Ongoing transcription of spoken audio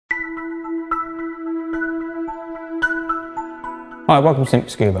Hi, welcome to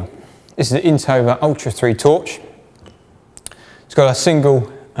Scuba. This is the Intova Ultra III torch. It's got a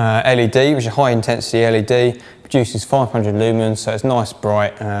single LED, which is a high intensity LED, produces 500 lumens, so it's nice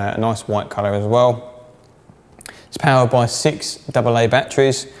bright, a nice white colour as well. It's powered by 6 AA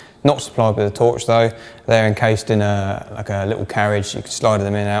batteries, not supplied with a torch though. They're encased in like a little carriage, you can slide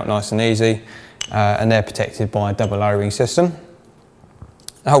them in and out nice and easy, and they're protected by a double O-ring system.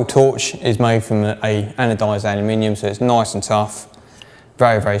 The whole torch is made from a anodised aluminium, so it's nice and tough,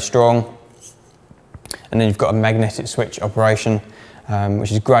 very strong. And then you've got a magnetic switch operation,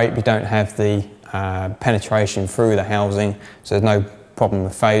 which is great if you don't have the penetration through the housing, so there's no problem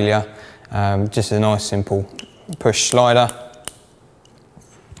with failure. Just a nice simple push slider.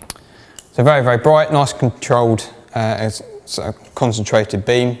 So very bright, nice controlled, concentrated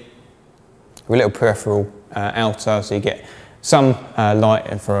beam with a little peripheral outer, so you get some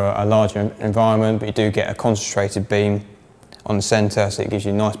light for a larger environment, but you do get a concentrated beam on the centre, so it gives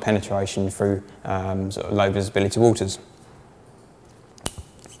you nice penetration through sort of low visibility waters.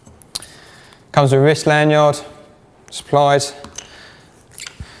 Comes with a wrist lanyard supplied.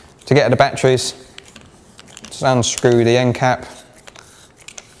 To get at the batteries, just unscrew the end cap.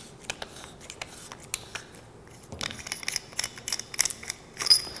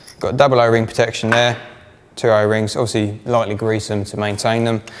 Got a double O-ring protection there. 2 O-rings, obviously lightly grease them to maintain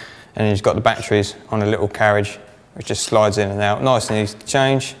them, and then you've got the batteries on a little carriage which just slides in and out, nice and easy to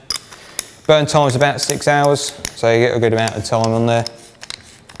change. Burn time is about 6 hours, so you get a good amount of time on there.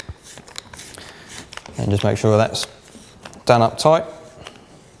 And just make sure that's done up tight.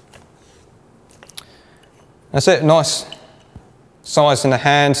 That's it, nice size in the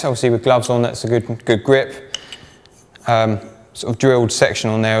hand, obviously with gloves on that's a good grip. Sort of drilled section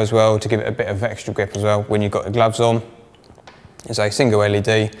on there as well to give it a bit of extra grip as well when you've got the gloves on. It's a single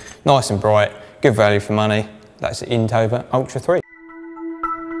LED, nice and bright, good value for money. That's the Intova Ultra III.